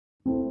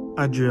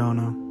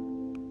Adriano.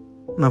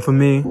 Now for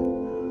me,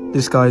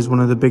 this guy is one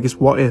of the biggest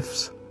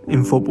what-ifs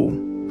in football.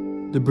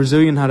 The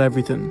Brazilian had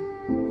everything.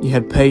 He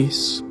had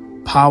pace,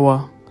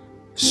 power,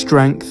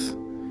 strength.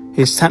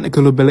 His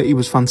technical ability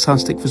was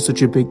fantastic for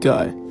such a big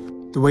guy.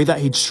 The way that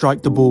he'd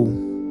strike the ball,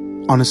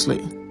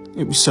 honestly,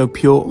 it was so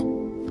pure.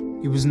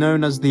 He was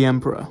known as the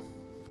Emperor.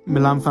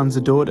 Milan fans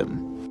adored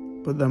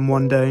him. But then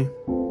one day,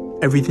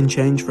 everything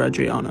changed for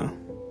Adriano.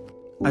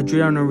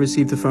 Adriano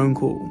received a phone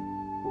call,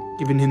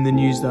 giving him the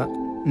news that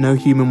no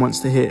human wants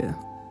to hear.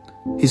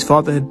 His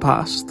father had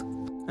passed,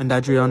 and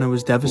Adriano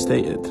was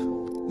devastated.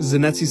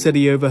 Zanetti said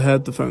he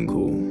overheard the phone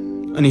call,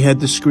 and he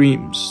heard the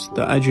screams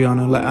that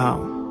Adriano let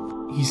out.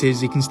 He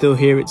says he can still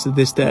hear it to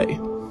this day.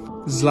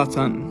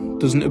 Zlatan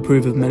doesn't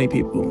approve of many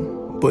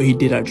people, but he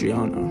did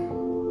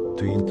Adriano.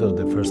 To Inter,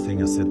 the first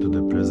thing I said to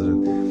the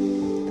president,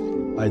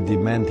 I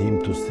demand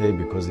him to stay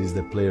because he's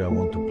the player I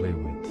want to play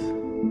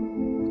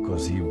with.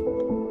 Because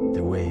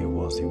the way he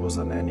was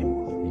an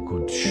animal. He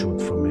could shoot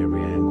from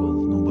every angle,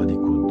 nobody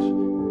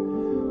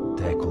could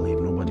tackle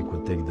him, nobody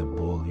could take the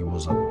ball. He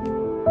was a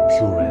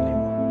pure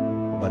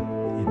animal, but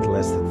it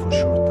lasted for a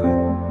short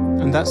time.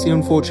 And that's the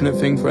unfortunate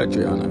thing for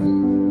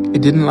Adriano.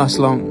 It didn't last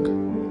long,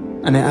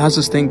 and it has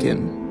us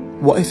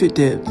thinking, what if it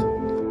did?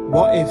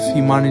 What if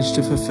he managed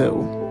to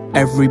fulfill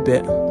every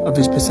bit of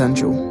his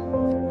potential?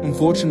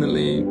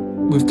 Unfortunately,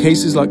 with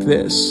cases like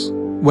this,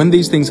 when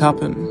these things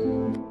happen,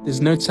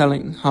 there's no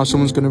telling how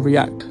someone's going to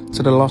react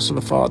to the loss of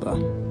a father.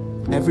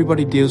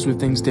 Everybody deals with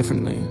things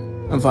differently,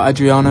 and for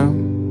Adriano,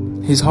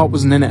 his heart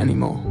wasn't in it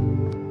anymore.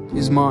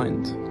 His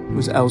mind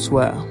was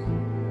elsewhere.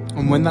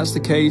 And when that's the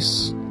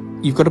case,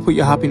 you've got to put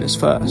your happiness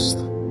first.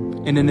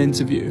 In an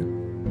interview,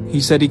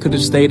 he said he could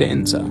have stayed at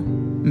Inter,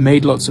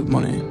 made lots of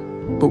money,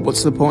 but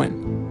what's the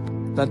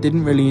point? That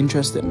didn't really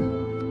interest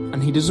him,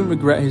 and he doesn't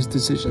regret his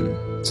decision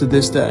to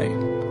this day.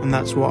 And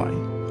that's why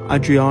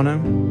Adriano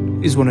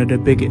is one of the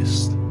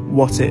biggest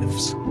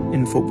what-ifs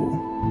in football.